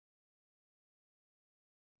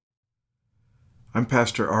I'm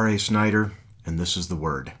Pastor R.A. Snyder, and this is The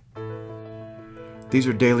Word. These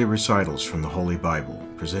are daily recitals from the Holy Bible,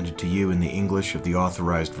 presented to you in the English of the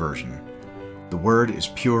Authorized Version. The Word is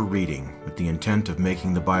pure reading, with the intent of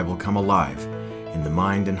making the Bible come alive in the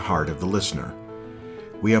mind and heart of the listener.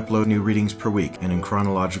 We upload new readings per week and in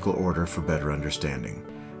chronological order for better understanding.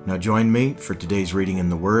 Now join me for today's reading in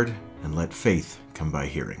the Word, and let faith come by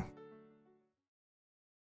hearing.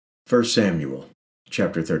 1 Samuel,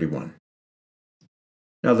 chapter 31.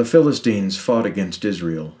 Now the Philistines fought against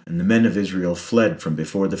Israel, and the men of Israel fled from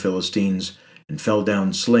before the Philistines, and fell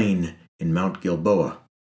down slain in Mount Gilboa.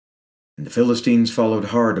 And the Philistines followed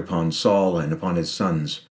hard upon Saul and upon his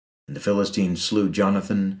sons, and the Philistines slew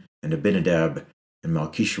Jonathan, and Abinadab, and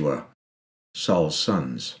Malchishua, Saul's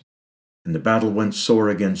sons. And the battle went sore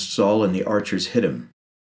against Saul, and the archers hit him,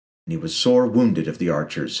 and he was sore wounded of the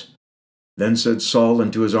archers. Then said Saul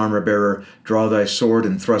unto his armor-bearer, Draw thy sword,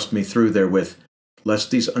 and thrust me through therewith,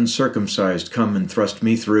 lest these uncircumcised come and thrust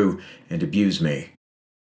me through, and abuse me.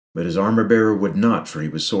 But his armor-bearer would not, for he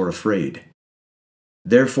was sore afraid.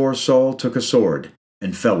 Therefore Saul took a sword,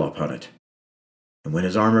 and fell upon it. And when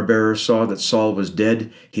his armor-bearer saw that Saul was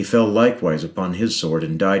dead, he fell likewise upon his sword,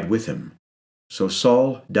 and died with him. So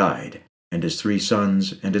Saul died, and his 3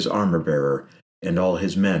 sons, and his armor-bearer, and all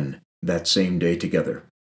his men, that same day together.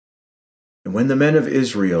 And when the men of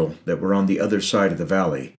Israel that were on the other side of the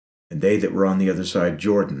valley, and they that were on the other side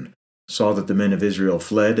Jordan, saw that the men of Israel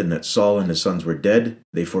fled, and that Saul and his sons were dead,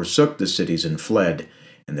 they forsook the cities and fled,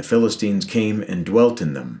 and the Philistines came and dwelt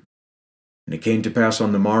in them. And it came to pass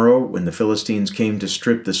on the morrow, when the Philistines came to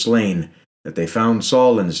strip the slain, that they found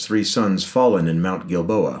Saul and his 3 sons fallen in Mount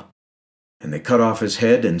Gilboa. And they cut off his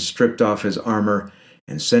head, and stripped off his armor,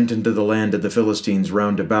 and sent into the land of the Philistines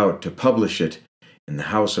round about to publish it in the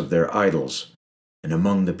house of their idols, and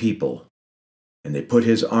among the people. And they put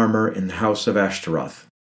his armor in the house of Ashtaroth,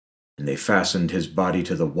 and they fastened his body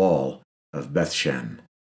to the wall of Bethshan.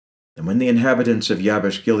 And when the inhabitants of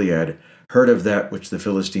Jabesh-Gilead heard of that which the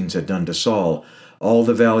Philistines had done to Saul, all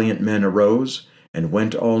the valiant men arose, and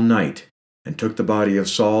went all night, and took the body of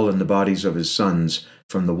Saul and the bodies of his sons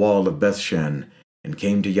from the wall of Bethshan, and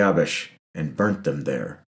came to Jabesh, and burnt them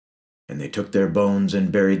there. And they took their bones,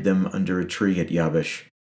 and buried them under a tree at Jabesh,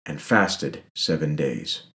 and fasted 7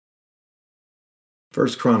 days. 1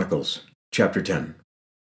 Chronicles, chapter 10.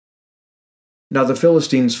 Now the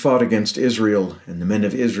Philistines fought against Israel, and the men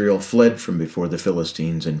of Israel fled from before the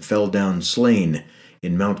Philistines, and fell down slain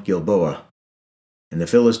in Mount Gilboa. And the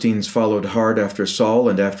Philistines followed hard after Saul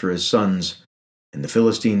and after his sons, and the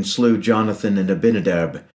Philistines slew Jonathan and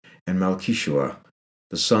Abinadab, and Malchishua,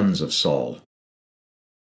 the sons of Saul.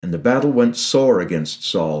 And the battle went sore against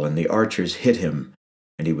Saul, and the archers hit him,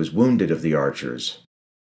 and he was wounded of the archers.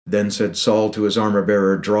 Then said Saul to his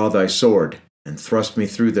armor-bearer, Draw thy sword, and thrust me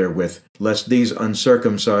through therewith, lest these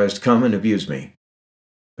uncircumcised come and abuse me.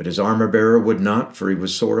 But his armor-bearer would not, for he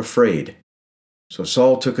was sore afraid. So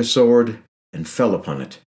Saul took a sword, and fell upon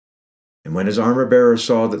it. And when his armor-bearer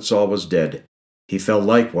saw that Saul was dead, he fell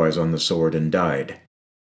likewise on the sword, and died.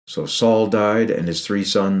 So Saul died, and his 3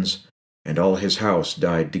 sons, and all his house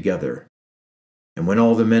died together. And when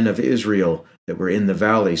all the men of Israel that were in the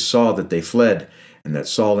valley saw that they fled, and that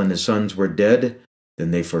Saul and his sons were dead,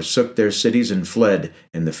 then they forsook their cities and fled,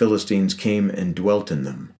 and the Philistines came and dwelt in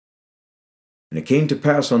them. And it came to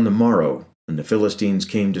pass on the morrow, when the Philistines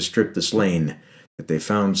came to strip the slain, that they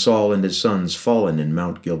found Saul and his sons fallen in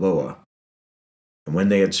Mount Gilboa. And when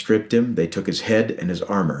they had stripped him, they took his head and his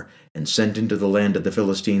armor, and sent into the land of the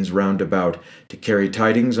Philistines round about, to carry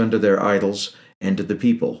tidings unto their idols and to the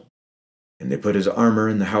people. And they put his armor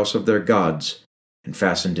in the house of their gods, and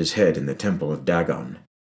fastened his head in the temple of Dagon.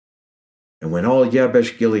 And when all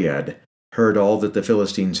Jabesh-Gilead heard all that the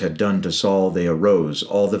Philistines had done to Saul, they arose,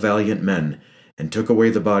 all the valiant men, and took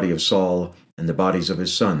away the body of Saul and the bodies of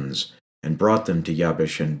his sons, and brought them to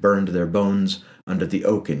Jabesh, and burned their bones under the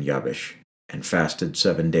oak in Jabesh, and fasted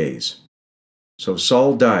 7 days. So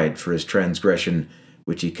Saul died for his transgression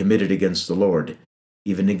which he committed against the Lord,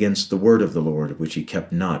 even against the word of the Lord which he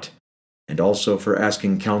kept not, and also for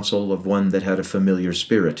asking counsel of one that had a familiar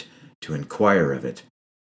spirit, to inquire of it,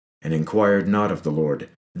 and inquired not of the Lord.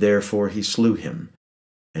 Therefore he slew him,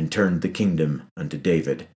 and turned the kingdom unto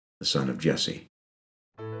David, the son of Jesse.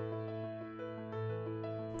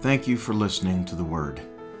 Thank you for listening to The Word.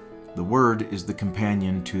 The Word is the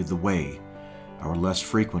companion to The Way, our less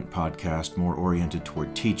frequent podcast more oriented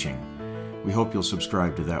toward teaching. We hope you'll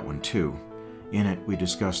subscribe to that one too. In it, we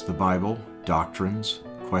discuss the Bible, doctrines,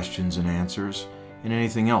 questions and answers, and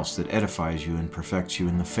anything else that edifies you and perfects you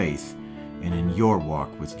in the faith and in your walk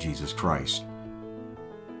with Jesus Christ.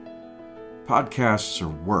 Podcasts are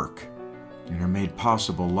work and are made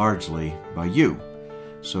possible largely by you.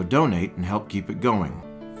 So donate and help keep it going.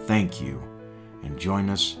 Thank you. And join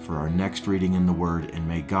us for our next reading in the Word, and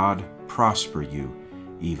may God prosper you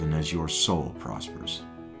even as your soul prospers.